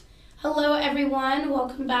everyone.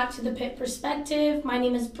 Welcome back to the Pitt Perspective. My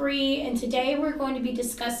name is Bree, and today we're going to be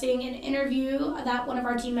discussing an interview that one of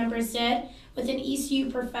our team members did with an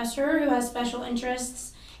ECU professor who has special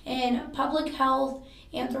interests in public health,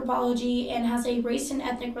 anthropology, and has a race and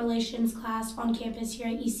ethnic relations class on campus here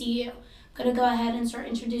at ECU. I'm going to go ahead and start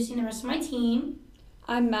introducing the rest of my team.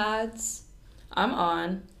 I'm Mads. I'm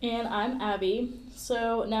On. And I'm Abby.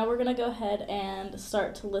 So now we're going to go ahead and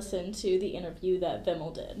start to listen to the interview that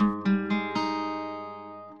Vimal did.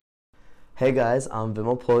 Hey guys, I'm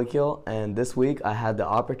Vimal Pulikkiyil, and this week I had the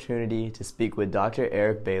opportunity to speak with Dr.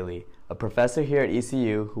 Eric Bailey, a professor here at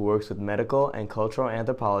ECU who works with medical and cultural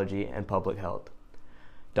anthropology and public health.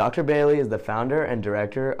 Dr. Bailey is the founder and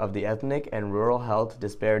director of the Ethnic and Rural Health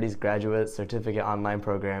Disparities Graduate Certificate Online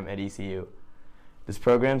Program at ECU. This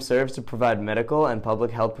program serves to provide medical and public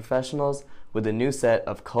health professionals with a new set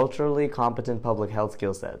of culturally competent public health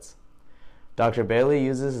skill sets. Dr. Bailey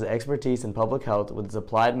uses his expertise in public health with his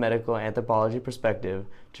applied medical anthropology perspective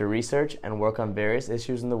to research and work on various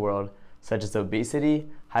issues in the world, such as obesity,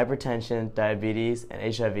 hypertension, diabetes,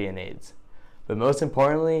 and HIV and AIDS. But most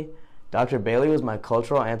importantly, Dr. Bailey was my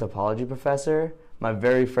cultural anthropology professor my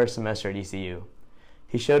very first semester at ECU.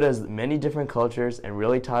 He showed us many different cultures and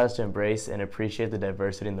really taught us to embrace and appreciate the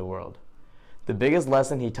diversity in the world. The biggest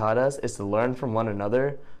lesson he taught us is to learn from one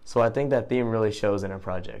another, so I think that theme really shows in our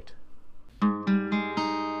project.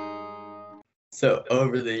 So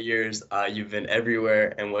over the years, you've been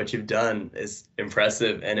everywhere, and what you've done is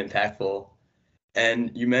impressive and impactful. And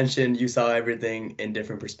you mentioned you saw everything in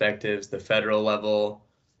different perspectives, the federal level,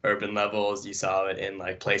 urban levels, you saw it in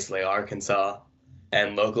like places like Arkansas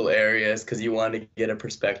and local areas because you wanted to get a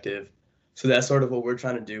perspective. So that's sort of what we're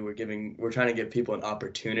trying to do. We're trying to give people an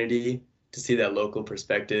opportunity to see that local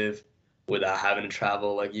perspective without having to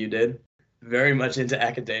travel like you did. Very much into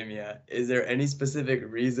academia. Is there any specific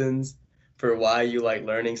reasons for why you like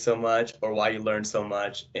learning so much or why you learn so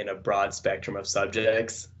much in a broad spectrum of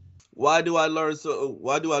subjects? Why do I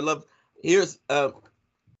love? Here's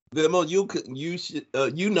Vimal,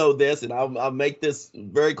 you know this, and I'll make this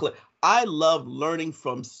very clear. I love learning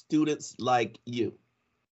from students like you,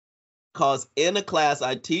 because in a class,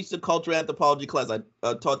 I teach the cultural anthropology class.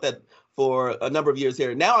 I taught that for a number of years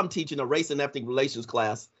here. Now I'm teaching a race and ethnic relations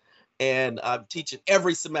class, and I'm teaching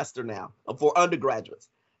every semester now for undergraduates.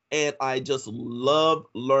 And I just love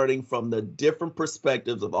learning from the different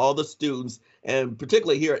perspectives of all the students, and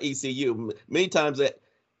particularly here at ECU. Many times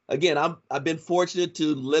again, I've been fortunate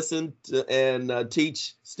to listen to and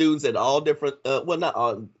teach students at all different,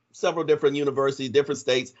 several different universities, different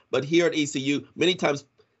states. But here at ECU, many times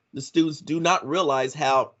the students do not realize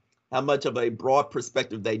how much of a broad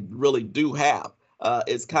perspective they really do have.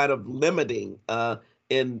 It's kind of limiting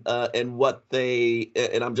in what they,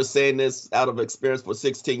 and I'm just saying this out of experience for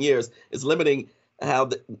 16 years, it's limiting how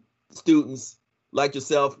the students like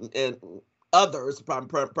yourself and others,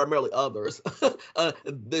 primarily others,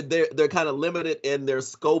 they're kind of limited in their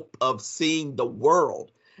scope of seeing the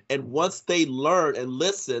world. And once they learn and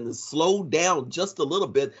listen and slow down just a little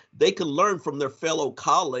bit, they can learn from their fellow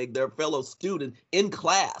colleague, their fellow student in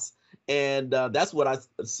class. And that's what I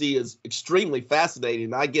see as extremely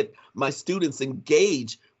fascinating. I get my students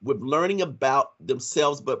engaged with learning about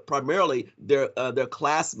themselves, but primarily their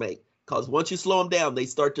classmate. Because once you slow them down, they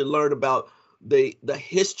start to learn about the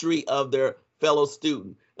history of their fellow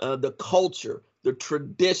student, the culture, the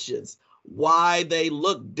traditions, why they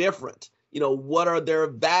look different. What are their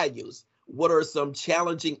values? What are some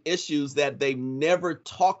challenging issues that they've never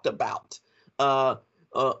talked about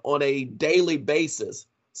on a daily basis?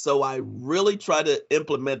 So I really try to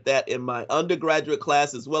implement that in my undergraduate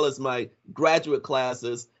class as well as my graduate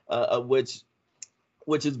classes, which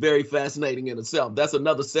is very fascinating in itself. That's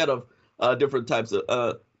another set of different types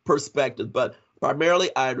of perspectives. But primarily,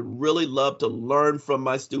 I'd really love to learn from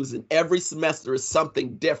my students, and every semester is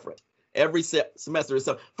something different. Every semester is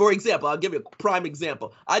something. For example, I'll give you a prime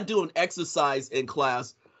example. I do an exercise in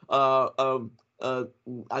class. I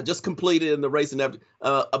just completed in the race and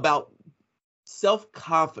about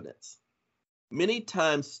self-confidence. Many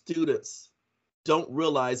times students don't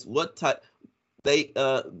realize what type they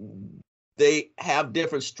have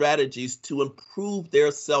different strategies to improve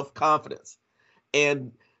their self-confidence.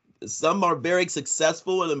 And some are very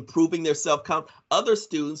successful in improving their self-confidence. Other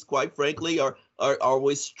students, quite frankly, are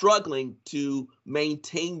always struggling to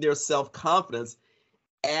maintain their self-confidence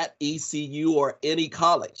at ECU or any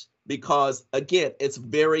college because, again, it's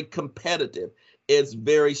very competitive. It's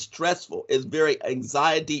very stressful. It's very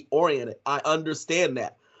anxiety oriented. I understand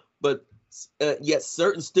that. But yet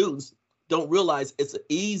certain students don't realize it's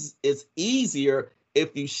easier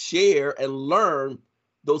if you share and learn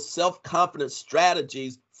those self-confidence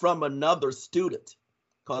strategies from another student,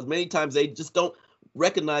 because many times they just don't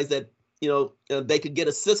recognize that they could get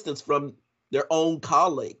assistance from their own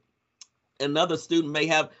colleague. Another student may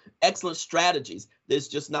have excellent strategies that's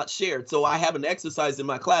just not shared. So I have an exercise in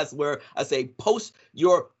my class where I say, post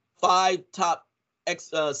your 5 top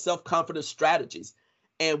self-confidence strategies.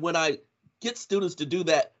 And when I get students to do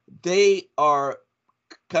that, they are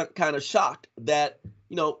kind of shocked that,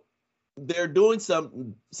 they're doing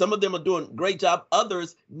some of them are doing a great job.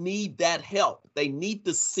 Others need that help. They need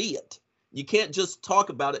to see it. You can't just talk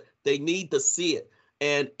about it. They need to see it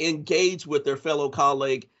and engage with their fellow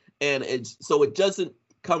colleague. And so it doesn't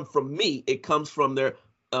come from me. It comes from their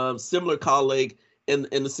similar colleague in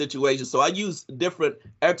the situation. So I use different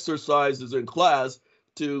exercises in class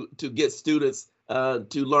to get students to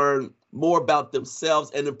learn more about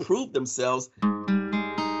themselves and improve themselves.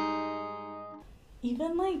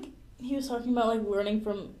 Even like he was talking about like learning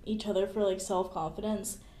from each other for like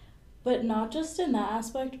self-confidence, but not just in that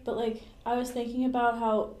aspect, but like I was thinking about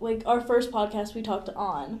how like our first podcast we talked to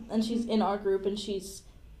An, and she's in our group and she's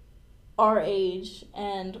our age,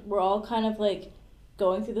 and we're all kind of like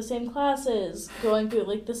going through the same classes, going through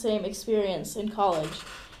like the same experience in college.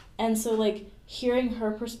 And so like hearing her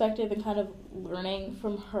perspective and kind of learning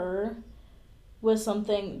from her was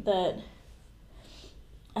something that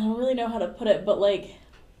I don't really know how to put it, but like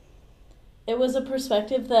it was a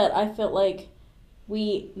perspective that I felt like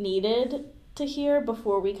we needed to hear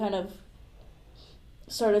before we kind of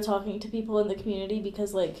started talking to people in the community,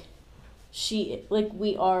 because like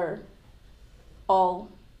we are all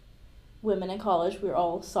women in college, we're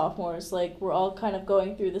all sophomores, like we're all kind of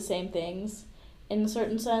going through the same things in a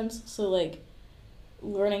certain sense. So like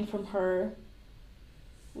learning from her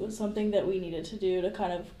was something that we needed to do to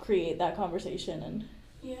kind of create that conversation. And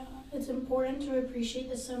yeah, it's important to appreciate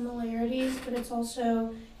the similarities, but it's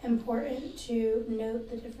also important to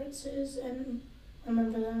note the differences and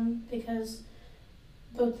remember them, because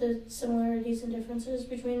both the similarities and differences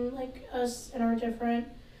between like us and our different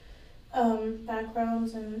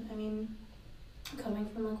backgrounds, and I mean, coming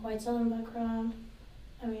from like white Southern background,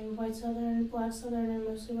 I mean white Southern, black Southern, and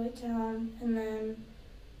mostly white town, and then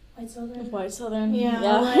white Southern. Yeah.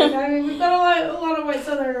 Like, I mean, we've got a lot of white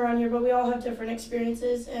Southern around here, but we all have different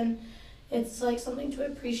experiences, and it's like something to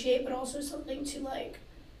appreciate, but also something to like,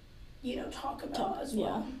 talk about as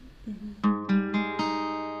well. Yeah. Mm-hmm.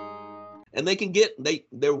 And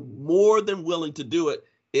they're more than willing to do it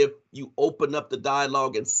if you open up the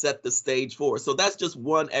dialogue and set the stage for it. So that's just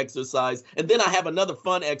one exercise. And then I have another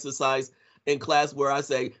fun exercise in class where I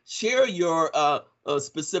say, share your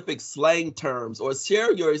specific slang terms, or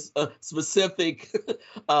share your specific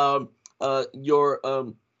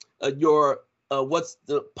what's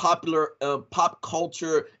the popular pop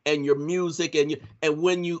culture and your music, and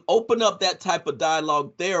when you open up that type of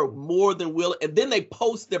dialogue, they're more than willing. And then they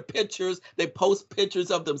post their pictures. They post pictures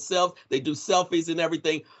of themselves. They do selfies and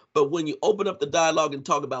everything. But when you open up the dialogue and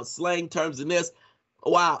talk about slang terms and this,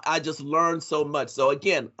 wow, I just learned so much. So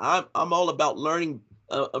again, I'm all about learning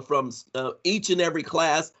from each and every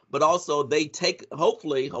class, but also they take,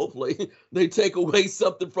 hopefully they take away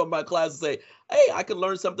something from my class and say, hey, I can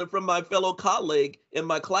learn something from my fellow colleague in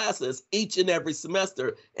my classes each and every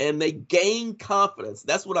semester, and they gain confidence.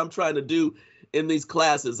 That's what I'm trying to do in these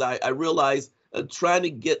classes. I realize trying to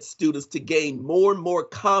get students to gain more and more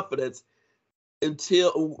confidence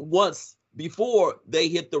before they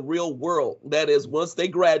hit the real world. That is, once they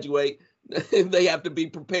graduate, they have to be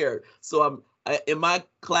prepared. So in my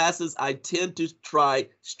classes, I tend to try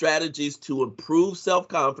strategies to improve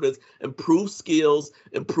self-confidence, improve skills,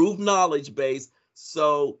 improve knowledge base,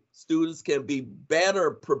 so students can be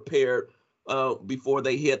better prepared before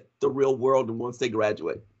they hit the real world and once they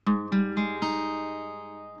graduate.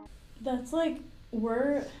 That's like,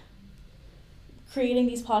 we're creating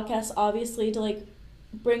these podcasts obviously to like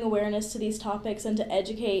bring awareness to these topics and to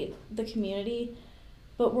educate the community,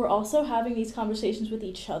 but we're also having these conversations with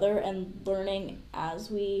each other and learning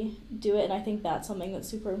as we do it, and I think that's something that's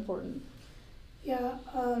super important. Yeah,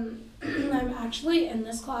 I'm actually in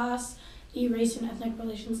this class, the Race and Ethnic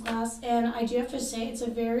Relations class, and I do have to say it's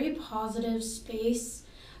a very positive space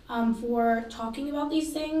for talking about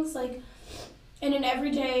these things. Like, in an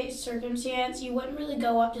everyday circumstance, you wouldn't really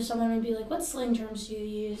go up to someone and be like, what slang terms do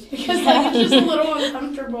you use? Because like, it's just a little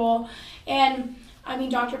uncomfortable. And I mean,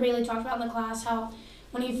 Dr. Bailey talked about in the class how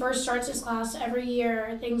when he first starts his class every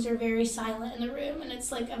year, things are very silent in the room, and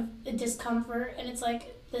it's like a discomfort, and it's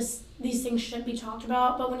like these things shouldn't be talked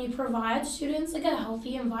about. But when you provide students like a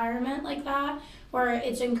healthy environment like that, where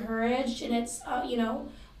it's encouraged and it's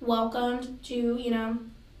welcomed to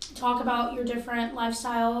talk about your different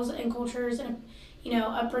lifestyles and cultures and,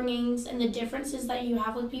 upbringings and the differences that you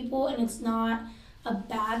have with people, and it's not a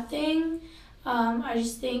bad thing. I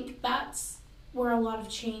just think that's where a lot of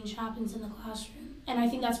change happens in the classroom. And I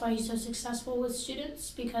think that's why he's so successful with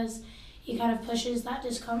students, because he kind of pushes that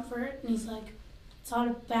discomfort, and he's like, it's not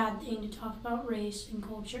a bad thing to talk about race and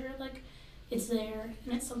culture. Like, it's there,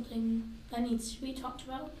 and it's something that needs to be talked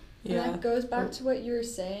about. Yeah. And that goes back to what you were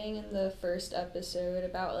saying in the first episode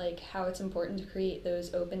about, like, how it's important to create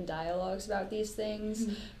those open dialogues about these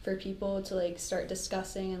things for people to, like, start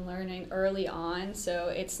discussing and learning early on, so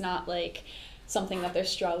it's not, like, something that they're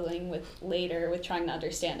struggling with later with trying to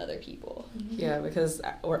understand other people. Yeah, because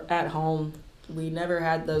we're at home, we never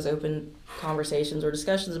had those open conversations or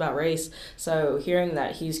discussions about race. So hearing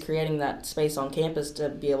that he's creating that space on campus to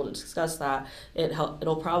be able to discuss that,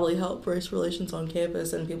 it'll probably help race relations on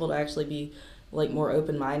campus and people to actually be like more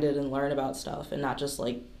open-minded and learn about stuff and not just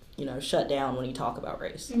like, shut down when you talk about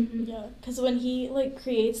race. Yeah, because when he like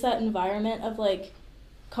creates that environment of like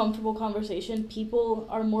comfortable conversation, people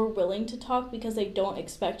are more willing to talk because they don't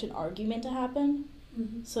expect an argument to happen.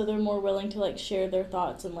 So they're more willing to like share their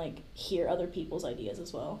thoughts and like hear other people's ideas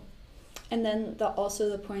as well. And then also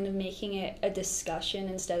the point of making it a discussion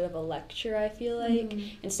instead of a lecture, I feel like.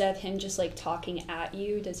 Instead of him just like talking at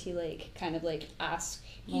you, does he like kind of like ask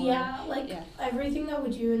more? Yeah, everything that we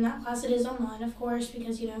do in that class, it is online, of course,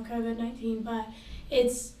 because, COVID-19, but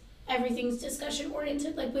everything's discussion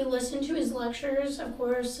oriented. Like, we listen to his lectures, of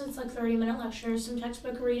course. It's like 30-minute lectures, some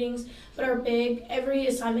textbook readings, but every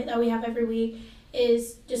assignment that we have every week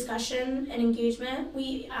is discussion and engagement.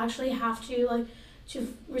 We actually have to,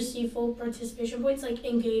 to receive full participation points,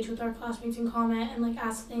 engage with our classmates and comment and,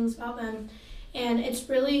 ask things about them. And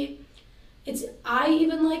I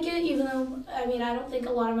even like it, even though, I don't think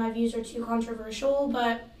a lot of my views are too controversial,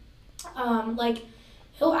 but,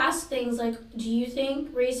 he'll ask things like, do you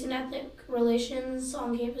think race and ethnic relations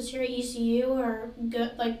on campus here at ECU are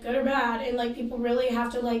good or bad? And, people really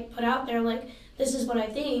have to, put out there, this is what I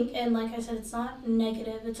think. And, like I said, it's not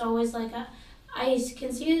negative. It's always, I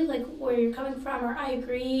can see, where you're coming from, or I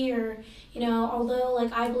agree, or, although,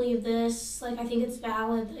 I believe this, I think it's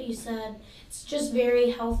valid that you said. It's just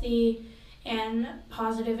very healthy and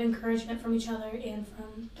positive encouragement from each other and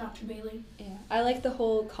from Dr. Bailey. Yeah, I like the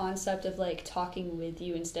whole concept of talking with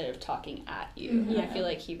you instead of talking at you. Yeah. I feel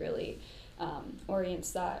like he really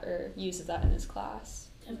orients that or uses that in his class.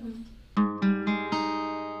 Definitely.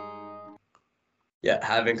 Yeah,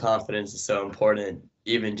 having confidence is so important,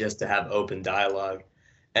 even just to have open dialogue.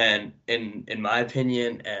 And in my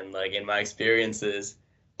opinion and in my experiences,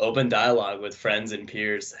 open dialogue with friends and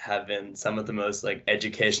peers have been some of the most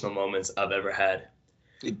educational moments I've ever had.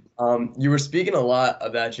 You were speaking a lot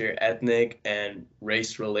about your ethnic and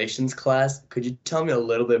race relations class. Could you tell me a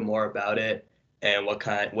little bit more about it and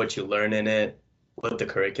what you learned in it, what the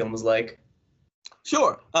curriculum was like?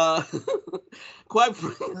 Sure.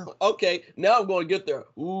 Okay, now I'm going to get there.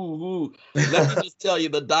 Ooh. Let me just tell you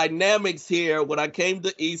the dynamics here. When I came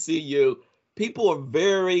to ECU, people are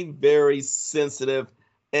very, very sensitive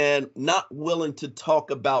and not willing to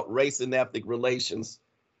talk about race and ethnic relations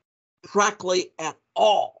practically at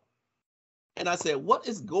all. And I said, what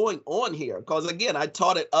is going on here? Because again, I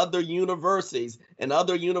taught at other universities, and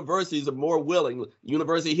other universities are more willing.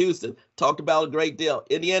 University of Houston talked about a great deal.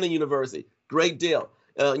 Indiana University, great deal.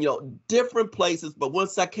 Different places. But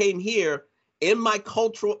once I came here in my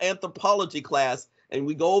cultural anthropology class, and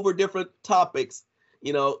we go over different topics,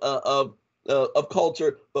 of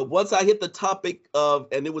culture, but once I hit the topic of,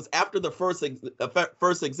 and it was after the first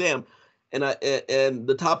exam, and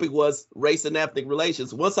the topic was race and ethnic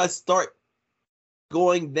relations. Once I start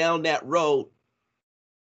going down that road,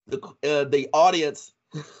 the audience,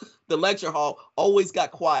 the lecture hall always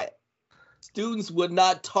got quiet. Students would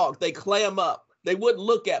not talk. They clam up. They wouldn't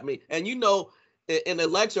look at me. And in the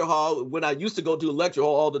lecture hall, when I used to go to a lecture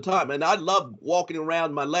hall all the time, and I love walking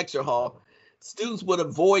around my lecture hall, students would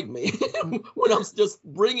avoid me when I'm just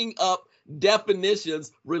bringing up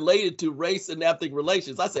definitions related to race and ethnic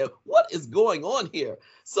relations. I said, what is going on here?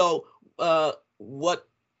 So what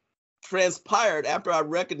transpired after I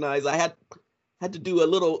recognized I had to do a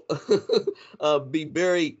little, be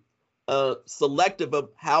very selective of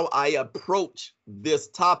how I approach this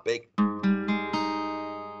topic.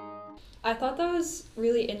 I thought that was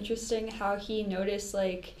really interesting how he noticed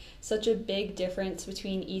such a big difference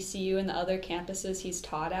between ECU and the other campuses he's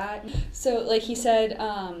taught at. So he said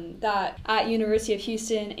that at University of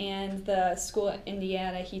Houston and the school in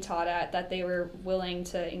Indiana he taught at, that they were willing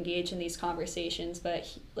to engage in these conversations, but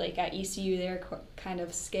at ECU they're kind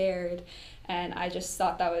of scared. And I just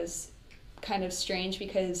thought that was kind of strange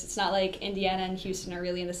because it's not like Indiana and Houston are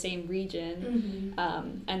really in the same region.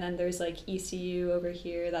 And then there's like ECU over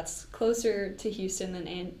here that's closer to Houston than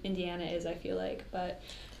Indiana is, I feel like. But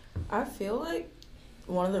I feel like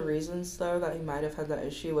one of the reasons, though, that he might have had that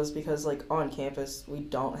issue was because, like, on campus, we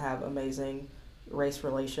don't have amazing race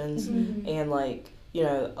relations. And, like, you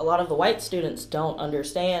know, a lot of the white students don't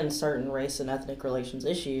understand certain race and ethnic relations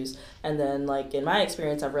issues. And then, like, in my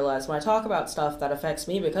experience, I've realized when I talk about stuff that affects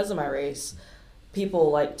me because of my race,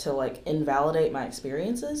 people like to, like, invalidate my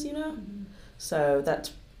experiences, you know? So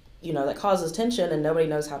that's, you know, that causes tension, and nobody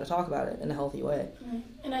knows how to talk about it in a healthy way. Right.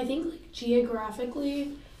 And I think, like,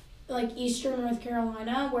 geographically, like Eastern North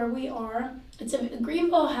Carolina, where we are,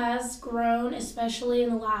 Greenville has grown, especially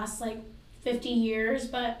in the last like 50 years.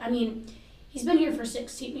 But I mean, he's been here for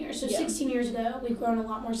 16 years. So 16 years ago, we've grown a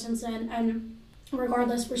lot more since then. And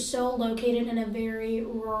regardless, we're still located in a very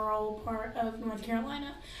rural part of North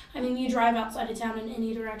Carolina. I mean, you drive outside of town in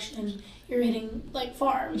any direction, you're hitting like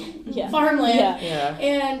farmland.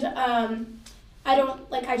 And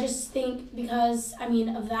I just think because, I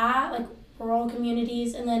mean, of that, like rural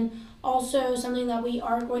communities, and then also something that we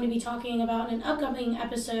are going to be talking about in an upcoming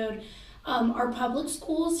episode, our public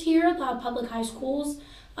schools here, the public high schools.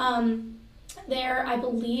 There, I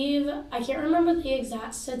believe, I can't remember the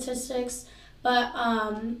exact statistics, but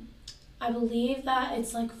I believe that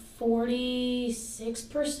it's like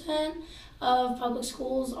 46% of public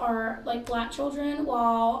schools are like black children,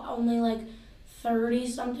 while only like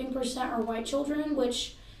 30-something% are white children,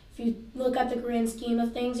 which if you look at the grand scheme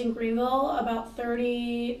of things in Greenville, about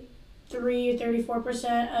 34%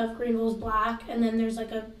 of Greenville is black, and then there's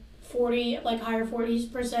like a higher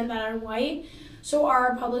 40% that are white. So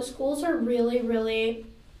our public schools are really, really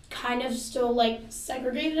kind of still like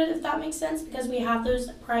segregated, if that makes sense, because we have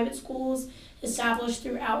those private schools established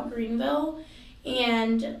throughout Greenville.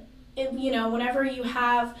 And whenever you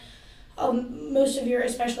have most of your,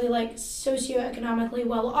 especially like socioeconomically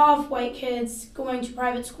well-off white kids going to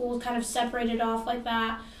private schools, kind of separated off like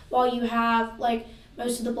that, while you have like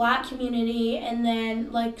most of the black community, and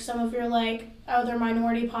then like some of your like other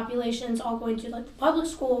minority populations all going to like the public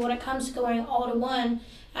school. When it comes to going all to one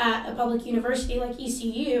at a public university like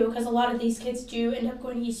ECU, because a lot of these kids do end up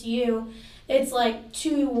going to ECU, it's like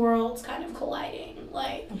two worlds kind of colliding.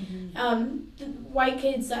 Like the white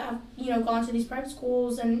kids that have gone to these private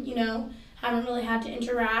schools and haven't really had to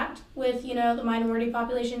interact with the minority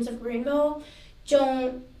populations of Greenville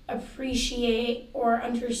don't appreciate or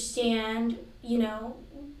understand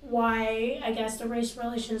why, I guess, the race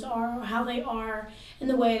relations are, or how they are, in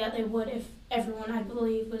the way that they would if everyone, I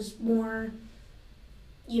believe, was more,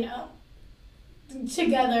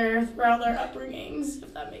 together throughout their upbringings,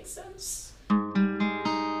 if that makes sense.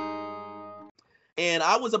 And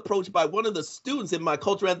I was approached by one of the students in my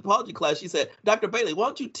cultural anthropology class. She said, Dr. Bailey, why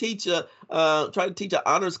don't you try to teach an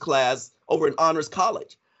honors class over in honors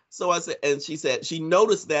college? So I said, and she said, she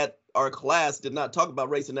noticed that our class did not talk about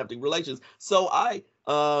race and ethnic relations. So I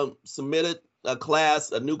submitted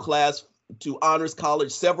a new class to honors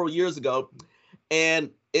college several years ago.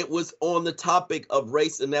 And it was on the topic of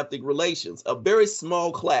race and ethnic relations, a very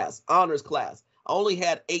small class, honors class. I only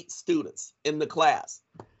had 8 students in the class.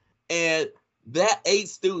 And that 8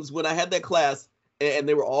 students, when I had that class, and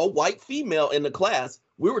they were all white female in the class,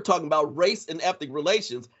 we were talking about race and ethnic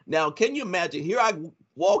relations. Now, can you imagine? Here I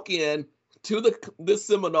walk in to this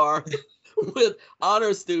seminar with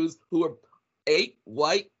honor students who are 8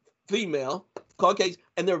 white female, Caucasian,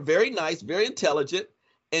 and they're very nice, very intelligent.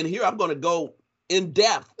 And here I'm going to go in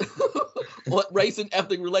depth on race and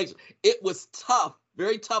ethnic relations. It was tough,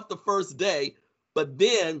 very tough the first day. But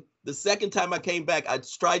then the second time I came back, I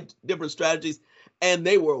tried different strategies, and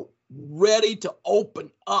they were ready to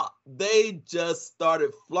open up. They just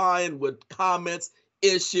started flying with comments,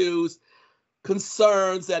 issues,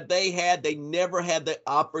 concerns that they had. They never had the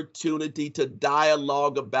opportunity to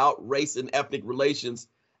dialogue about race and ethnic relations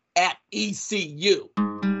at ECU.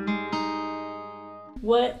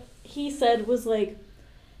 What he said was like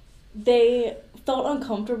they felt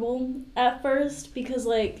uncomfortable at first because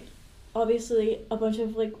like obviously a bunch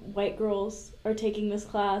of like white girls are taking this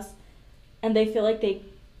class and they feel like they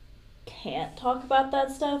can't talk about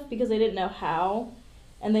that stuff because they didn't know how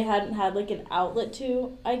and they hadn't had like an outlet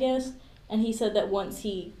to, I guess. And he said that once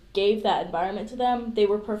he gave that environment to them, they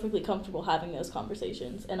were perfectly comfortable having those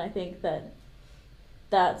conversations. And I think that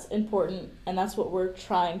that's important, and that's what we're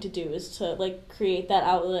trying to do, is to like create that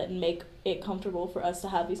outlet and make it comfortable for us to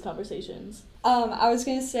have these conversations. I was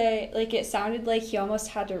gonna say, like, it sounded like he almost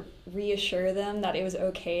had to reassure them that it was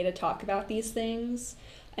okay to talk about these things.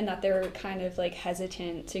 and that they were kind of like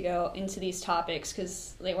hesitant to go into these topics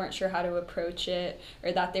because they weren't sure how to approach it,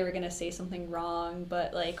 or that they were going to say something wrong.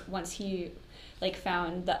 But like once he like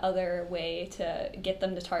found the other way to get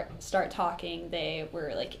them to start talking, they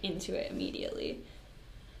were like into it immediately.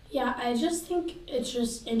 Yeah, I just think it's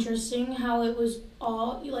just interesting how it was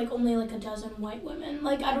all, like, only, like, a dozen white women.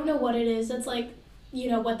 Like, I don't know what it is that's, like, you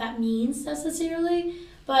know, what that means necessarily,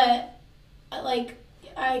 but, like,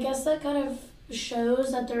 I guess that kind of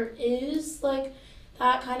shows that there is, like,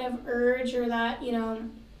 that kind of urge or that, you know,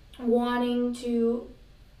 wanting to,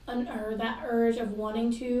 or that urge of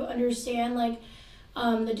wanting to understand, like,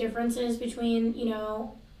 the differences between, you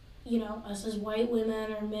know, us as white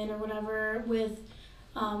women or men or whatever with,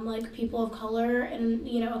 like, people of color in,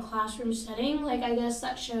 you know, a classroom setting. Like, I guess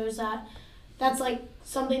that shows that that's, like,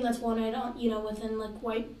 something that's wanted, you know, within, like,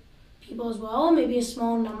 white people as well, maybe a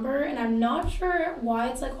small number. And I'm not sure why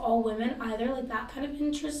it's, like, all women either. Like, that kind of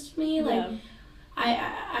interests me. Like,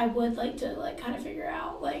 I would like to, like, kind of figure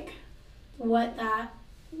out, like, what that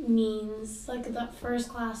means, like, the first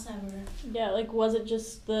class ever. Yeah, like, was it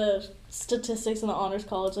just the statistics in the honors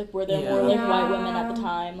college? Like, were there more, like, white women at the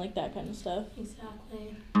time? Like, that kind of stuff.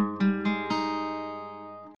 Exactly.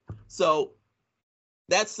 So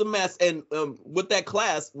that semester, and with that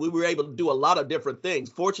class, we were able to do a lot of different things.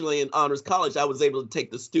 Fortunately, in honors college, I was able to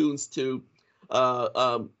take the students to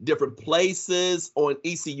different places on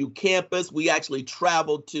ECU campus. We actually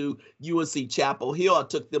traveled to UNC Chapel Hill. I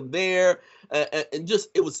took them there, and just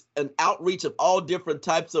it was an outreach of all different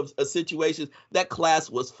types of situations. That class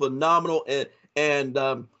was phenomenal, and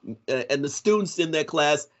the students in that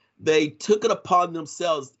class, they took it upon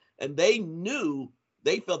themselves, and they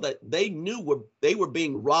felt that they were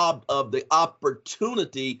being robbed of the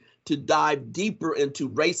opportunity to dive deeper into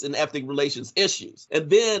race and ethnic relations issues.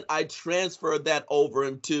 And then I transferred that over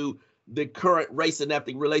into the current race and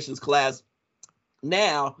ethnic relations class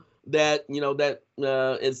now that,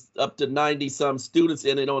 is up to 90 some students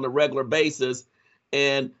in it on a regular basis.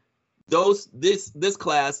 And this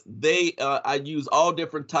class, I use all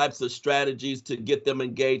different types of strategies to get them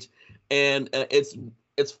engaged. And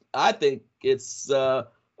I think it's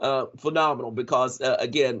phenomenal because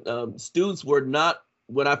again, students were not,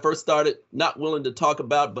 when I first started, not willing to talk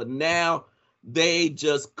about, but now they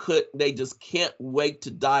just can't wait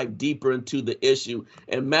to dive deeper into the issue.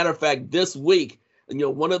 And matter of fact, this week,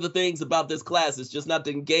 one of the things about this class is just not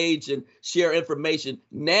to engage and share information.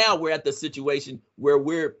 Now we're at the situation where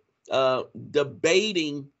we're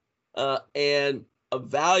debating and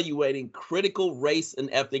evaluating critical race and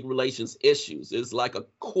ethnic relations issues. It's like a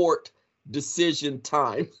court decision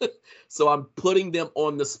time. So I'm putting them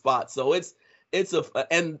on the spot. So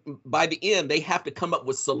and by the end, they have to come up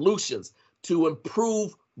with solutions to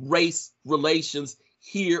improve race relations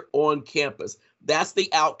here on campus. That's the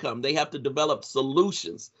outcome. They have to develop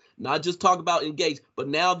solutions, not just talk about engage, but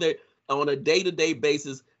now they're on a day-to-day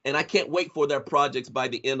basis, and I can't wait for their projects by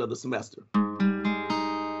the end of the semester.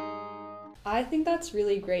 I think that's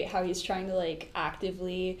really great how he's trying to like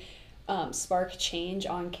actively spark change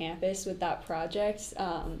on campus with that project.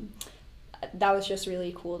 That was just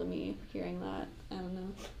really cool to me hearing that. I don't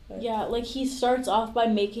know. But. Yeah, like he starts off by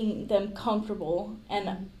making them comfortable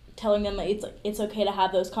and telling them that it's okay to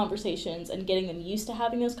have those conversations and getting them used to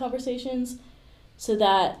having those conversations so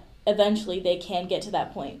that eventually they can get to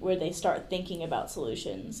that point where they start thinking about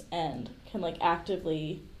solutions and can like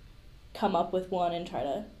actively come up with one and try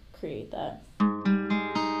to create that.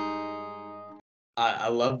 I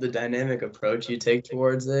love the dynamic approach you take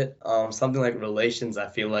towards it. Something like relations, I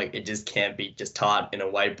feel like it just can't be just taught in a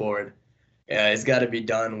whiteboard. It's got to be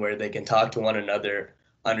done where they can talk to one another,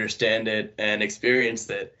 understand it, and experience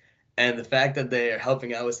it. And the fact that they are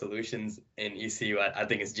helping out with solutions in ECU, I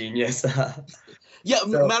think is genius. Yeah,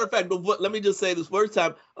 so, matter of fact, but let me just say this first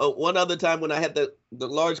time, one other time when I had the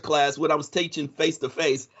large class, when I was teaching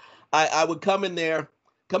face-to-face, I would come in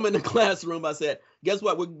the classroom, I said, guess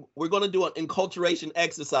what? We're going to do an enculturation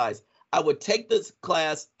exercise. I would take this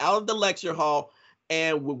class out of the lecture hall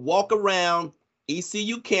and would walk around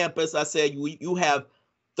ECU campus. I said, you have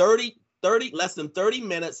less than 30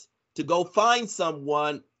 minutes to go find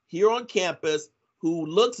someone here on campus who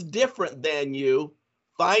looks different than you,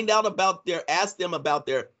 ask them about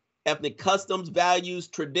their ethnic customs, values,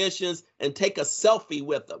 traditions, and take a selfie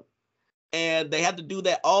with them. And they had to do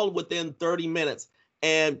that all within 30 minutes.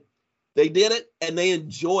 And they did it, and they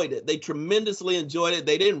enjoyed it. They tremendously enjoyed it.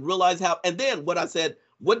 They didn't realize how. And then what I said,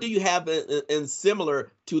 what do you have in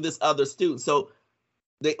similar to this other student? So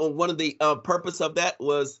one of the purpose of that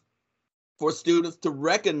was for students to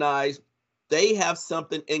recognize they have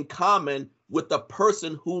something in common with a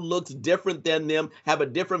person who looks different than them, have a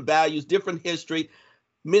different values, different history,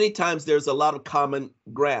 many times there's a lot of common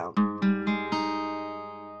ground.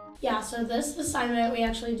 Yeah, so this assignment we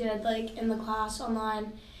actually did like in the class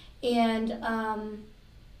online, and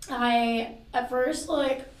I at first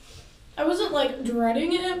like I wasn't like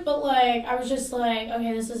dreading it, but like I was just like,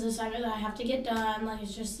 okay, this is an assignment that I have to get done. Like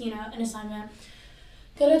it's just an assignment.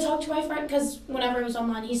 Gonna talk to my friend, because whenever it was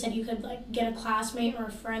online, he said you could like get a classmate or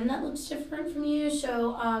a friend that looks different from you.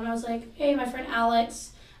 So I was like, hey, my friend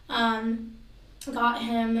Alex, got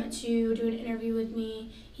him to do an interview with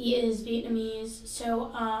me. He is Vietnamese,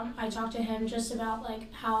 so I talked to him just about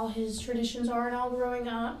like how his traditions are and all growing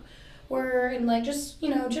up were, and like just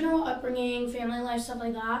general upbringing, family life, stuff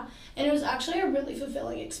like that. And it was actually a really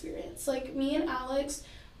fulfilling experience. Like me and Alex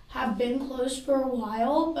have been close for a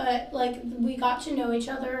while, but like we got to know each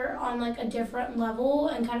other on like a different level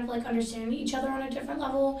and kind of like understanding each other on a different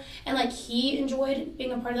level, and like he enjoyed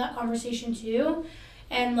being a part of that conversation too.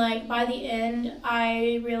 And like by the end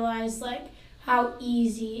I realized like how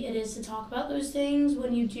easy it is to talk about those things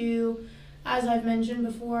when you do, as I've mentioned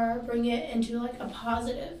before, bring it into like a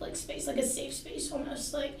positive like space, like a safe space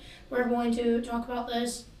almost. Like we're going to talk about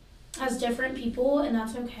this as different people, and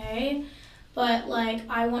that's okay. But like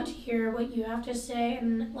I want to hear what you have to say,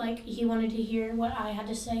 and like he wanted to hear what I had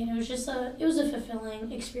to say, and it was a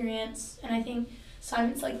fulfilling experience. And I think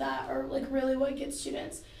assignments like that are like really what gets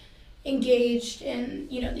students engaged in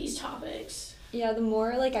these topics. Yeah, the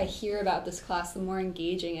more like I hear about this class, the more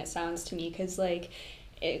engaging it sounds to me, because like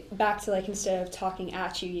back to like instead of talking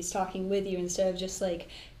at you, he's talking with you, instead of just like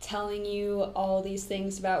telling you all these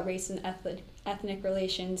things about race and ethnic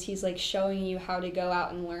relations. He's like showing you how to go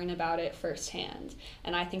out and learn about it firsthand,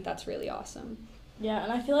 and I think that's really awesome. Yeah,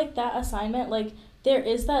 and I feel like that assignment, like there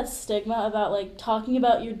is that stigma about like talking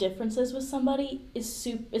about your differences with somebody is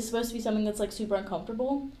supposed to be something that's like super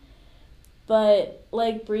uncomfortable. But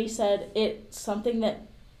like Bree said, it's something that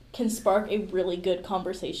can spark a really good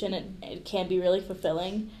conversation, and it can be really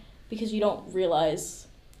fulfilling because you don't realize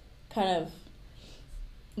kind of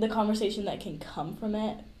the conversation that can come from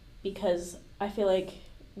it, because I feel like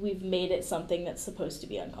we've made it something that's supposed to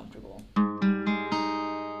be uncomfortable.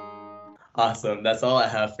 Awesome. That's all I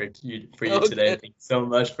have for you Okay. today. Thank you so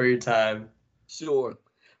much for your time. Sure.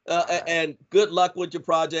 And good luck with your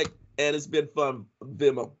project, and it's been fun,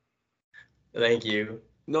 Vimal. Thank you.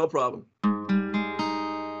 No problem.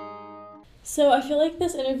 So I feel like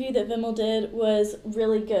this interview that Vimal did was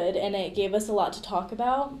really good, and it gave us a lot to talk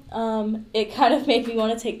about. It kind of made me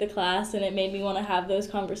want to take the class, and it made me want to have those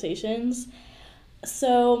conversations.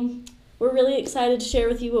 So we're really excited to share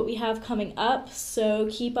with you what we have coming up. So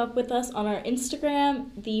keep up with us on our Instagram,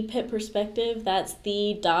 the Pitt Perspective. That's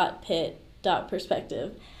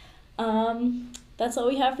the.Pitt.Perspective. That's all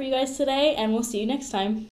we have for you guys today, and we'll see you next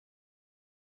time.